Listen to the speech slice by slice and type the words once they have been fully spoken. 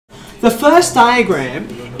The first diagram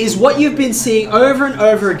is what you've been seeing over and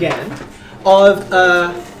over again of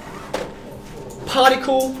a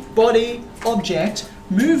particle, body, object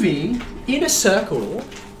moving in a circle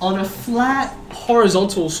on a flat,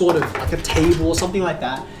 horizontal sort of like a table or something like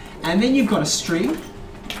that. And then you've got a string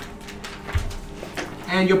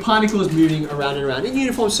and your particle is moving around and around in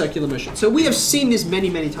uniform circular motion. So we have seen this many,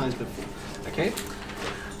 many times before, okay?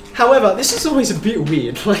 However, this is always a bit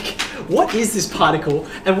weird. Like, what is this particle?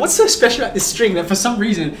 And what's so special about this string that for some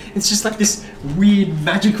reason, it's just like this weird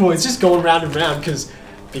magical, it's just going round and round because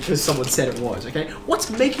someone said it was, okay? What's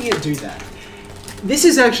making it do that? This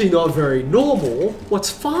is actually not very normal. What's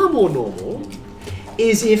far more normal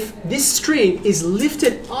is if this string is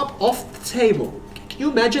lifted up off the table. Can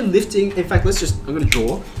you imagine lifting, in fact, I'm gonna draw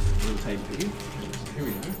a little table here. Here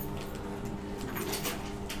we go.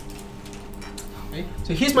 Okay,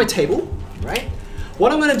 so here's my table, right?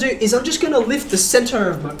 What I'm gonna do is I'm just gonna lift the center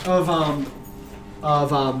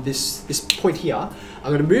of this point here.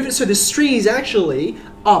 I'm gonna move it so the string is actually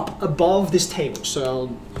up above this table. So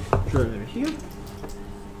I'll draw it over here.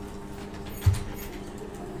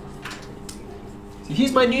 So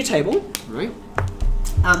here's my new table, right?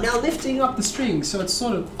 I'm now lifting up the string so it's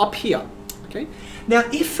sort of up here, okay? Now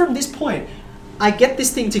if from this point I get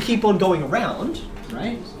this thing to keep on going around,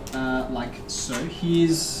 right? Like so,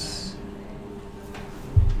 here's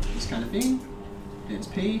this kind of thing, there's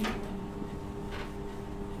P.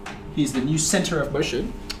 Here's the new center of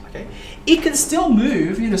motion, okay? It can still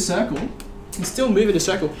move in a circle,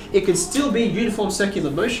 it can still be uniform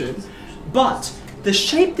circular motion, but the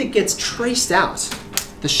shape that gets traced out,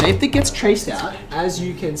 as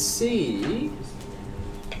you can see,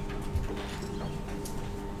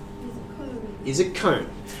 is a cone.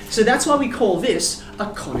 So that's why we call this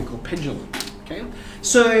a conical pendulum, okay?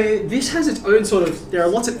 So this has its own sort of, there are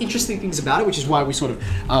lots of interesting things about it, which is why we sort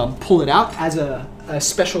of pull it out as a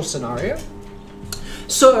special scenario.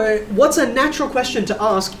 So what's a natural question to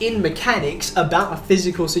ask in mechanics about a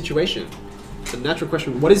physical situation? It's a natural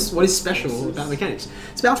question. What is special about mechanics?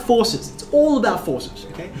 It's about forces. It's all about forces,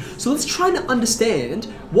 okay? So let's try to understand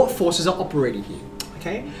what forces are operating here,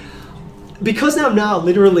 okay? Because I'm now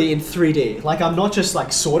literally in 3D, like I'm not just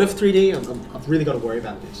like sort of 3D, I've really got to worry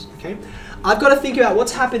about this, okay? I've got to think about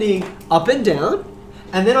what's happening up and down,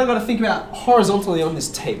 and then I've got to think about horizontally on this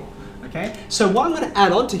table, okay? So what I'm going to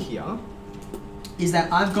add on to here is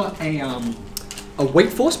that I've got a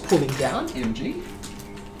weight force pulling down, mg.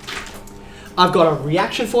 I've got a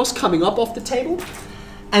reaction force coming up off the table,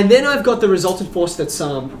 and then I've got the resultant force that's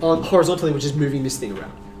on horizontally, which is moving this thing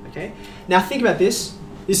around, okay? Now think about this.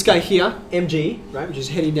 This guy here, mg, right, which is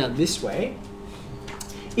heading down this way.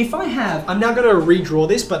 If I have, I'm now going to redraw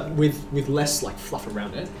this, but with less like fluff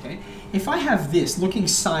around it, okay? If I have this looking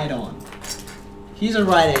side on, here's a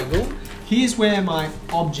right angle, here's where my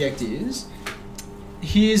object is,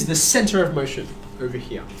 here's the center of motion over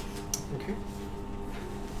here, okay?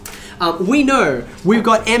 We know we've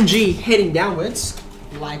got mg heading downwards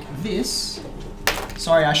like this.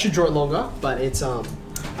 Sorry, I should draw it longer, but it's I've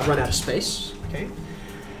run out of space, okay?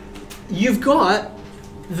 You've got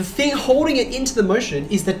the thing holding it into the motion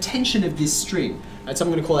is the tension of this string. Right, so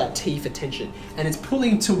I'm going to call that T for tension. And it's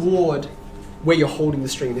pulling toward where you're holding the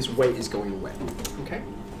string and this weight is going away. Okay?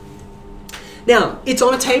 Now, it's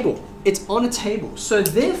on a table. It's on a table. So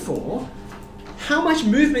therefore, how much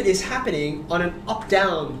movement is happening on an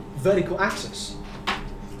up-down vertical axis?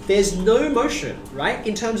 There's no motion, right,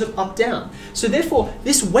 in terms of up-down. So therefore,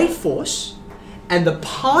 this weight force and the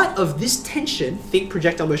part of this tension, think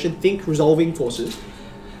projectile motion, think resolving forces,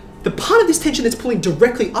 the part of this tension that's pulling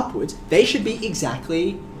directly upwards, they should be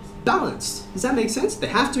exactly balanced. Does that make sense? They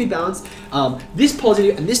have to be balanced. This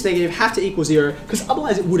positive and this negative have to equal 0, because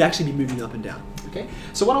otherwise it would actually be moving up and down. Okay?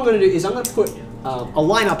 So what I'm going to do is I'm going to put a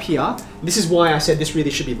line up here. This is why I said this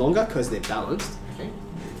really should be longer, because they're balanced. Okay?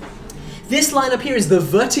 This line up here is the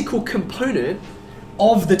vertical component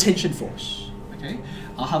of the tension force. Okay?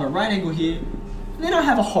 I'll have a right angle here. And then I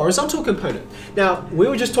have a horizontal component. Now, we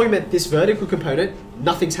were just talking about this vertical component,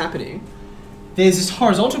 nothing's happening. There's this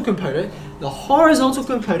horizontal component. The horizontal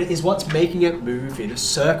component is what's making it move in a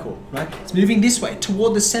circle, right? It's moving this way,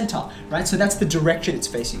 toward the center, right? So that's the direction it's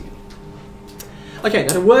facing in. Okay,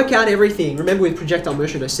 now to work out everything, remember with projectile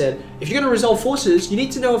motion I said, if you're going to resolve forces, you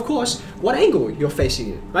need to know, of course, what angle you're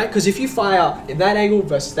facing in, right? Because if you fire in that angle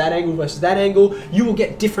versus that angle versus that angle, you will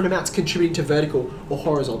get different amounts contributing to vertical or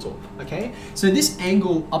horizontal, okay? So this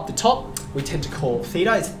angle up the top, we tend to call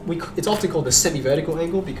theta. It's often called the semi-vertical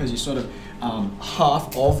angle because you're sort of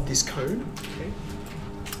half of this cone, okay?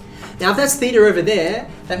 Now if that's theta over there,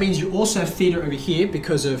 that means you also have theta over here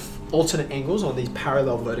because of alternate angles on these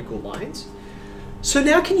parallel vertical lines. So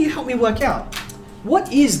now can you help me work out,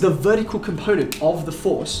 what is the vertical component of the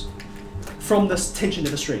force from this tension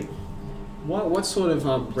to the string? What sort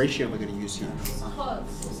of ratio am I going to use here?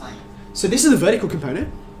 So this is the vertical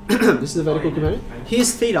component. This is the vertical component.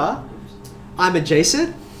 Here's theta. I'm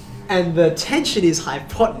adjacent. And the tension is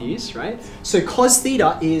hypotenuse, right? So cos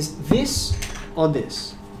theta is this on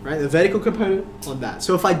this, right? The vertical component on that.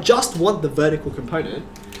 So if I just want the vertical component,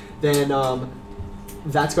 then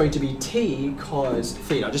that's going to be t cos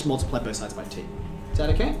theta. Just multiply both sides by t. Is that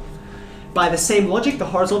okay? By the same logic, the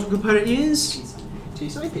horizontal component is t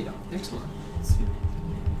sine theta. Excellent.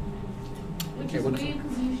 Which is weird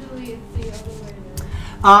because usually it's the other way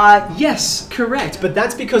around. Yes, correct. But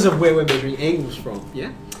that's because of where we're measuring angles from,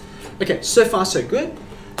 yeah? Okay, so far so good.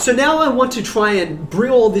 So now I want to try and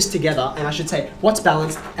bring all this together, and I should say what's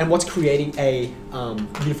balanced and what's creating a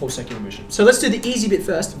uniform circular motion. So let's do the easy bit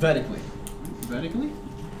first, vertically. Vertically.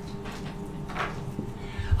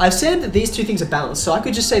 I've said that these two things are balanced, so I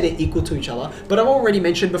could just say they're equal to each other, but I've already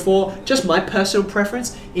mentioned before, just my personal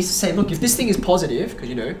preference is to say, look, if this thing is positive, because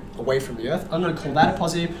you know, away from the Earth, I'm going to call that a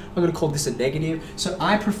positive, I'm going to call this a negative, so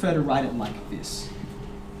I prefer to write it like this.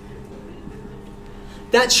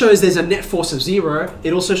 That shows there's a net force of 0.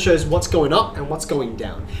 It also shows what's going up and what's going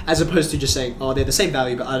down, as opposed to just saying, oh, they're the same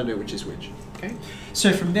value, but I don't know which is which. Okay.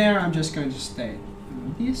 So from there, I'm just going to state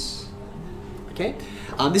this. Okay.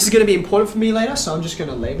 This is going to be important for me later, so I'm just going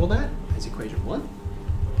to label that as equation 1.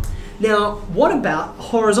 Now, what about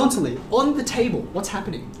horizontally on the table? What's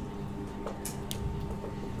happening?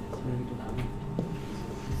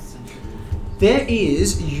 There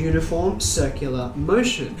is uniform circular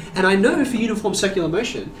motion. And I know for uniform circular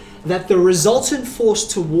motion that the resultant force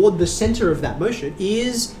toward the center of that motion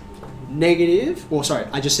is negative, or sorry,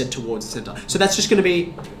 I just said towards the center. So that's just going to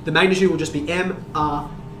be, the magnitude will just be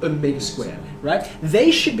mr omega squared, right?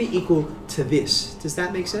 They should be equal to this. Does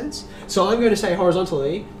that make sense? So I'm going to say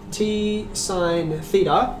horizontally, t sine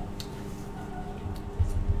theta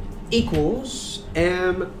equals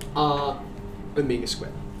mr omega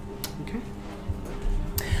squared. Okay?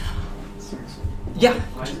 Yeah.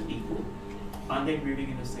 Why is it equal? Aren't they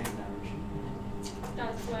moving in the same direction?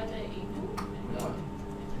 That's why they're equal.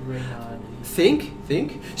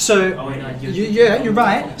 Think. So Oh, wait, you're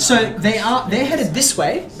right. So they're headed this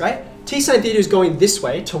way, right? T sine theta is going this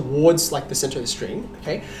way towards like the center of the string,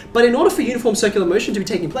 okay? But in order for uniform circular motion to be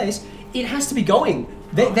taking place, it has to be going.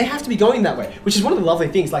 They have to be going that way, which is one of the lovely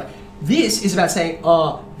things. Like this is about saying,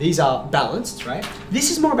 oh, these are balanced, right?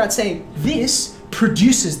 This is more about saying this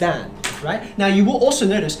produces that. Right? Now you will also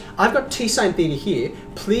notice I've got t sine theta here.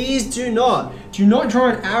 Please do not draw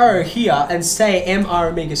an arrow here and say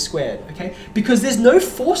mr omega squared, okay? Because there's no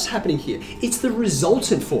force happening here. It's the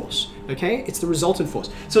resultant force, okay? It's the resultant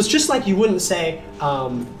force. So it's just like you wouldn't say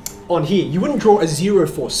on here, you wouldn't draw a 0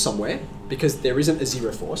 force somewhere because there isn't a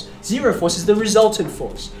 0 force. 0 force is the resultant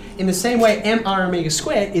force. In the same way, mr omega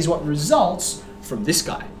squared is what results from this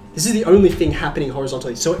guy. This is the only thing happening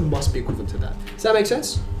horizontally, so it must be equivalent to that. Does that make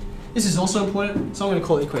sense? This is also important, so I'm going to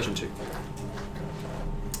call it equation 2.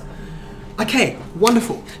 Okay,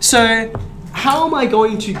 wonderful. So how am I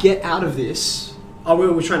going to get out of this? Oh,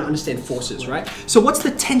 we're trying to understand forces, right? So what's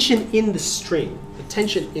the tension in the string? The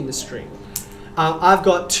tension in the string. I've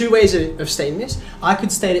got two ways of stating this. I could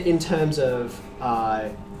state it in terms of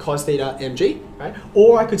cos theta mg, right?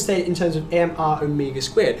 Or I could state it in terms of mr omega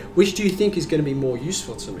squared. Which do you think is going to be more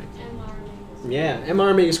useful to me? Yeah,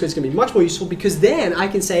 mr omega squared is going to be much more useful because then I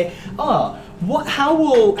can say, oh, how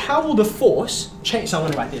will the force change? So I'm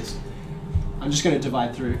going to write this. I'm just going to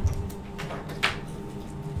divide through.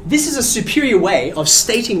 This is a superior way of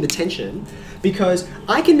stating the tension because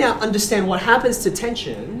I can now understand what happens to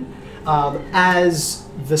tension as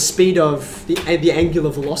the speed of the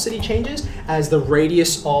angular velocity changes, as the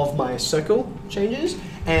radius of my circle changes,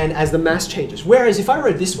 and as the mass changes. Whereas if I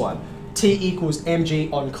wrote this one, T equals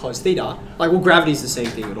mg on cos theta, like, well, gravity is the same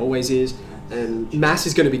thing, it always is, and mass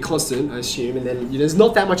is going to be constant, I assume, and then there's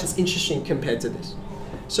not that much that's interesting compared to this.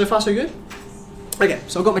 So far, so good? Okay,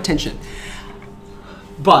 so I've got my tension.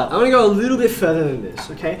 But I'm going to go a little bit further than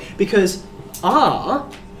this, okay? Because R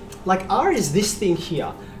is this thing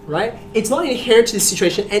here, right? It's not inherent to this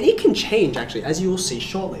situation, and it can change, actually, as you will see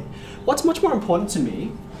shortly. What's much more important to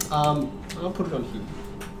me, I'll put it on here,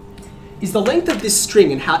 is the length of this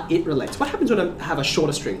string and how it relates. What happens when I have a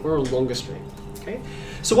shorter string or a longer string, okay?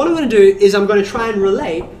 So what I'm going to do is I'm going to try and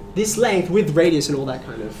relate this length with radius and all that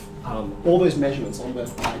kind of, all those measurements on the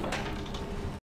diagram.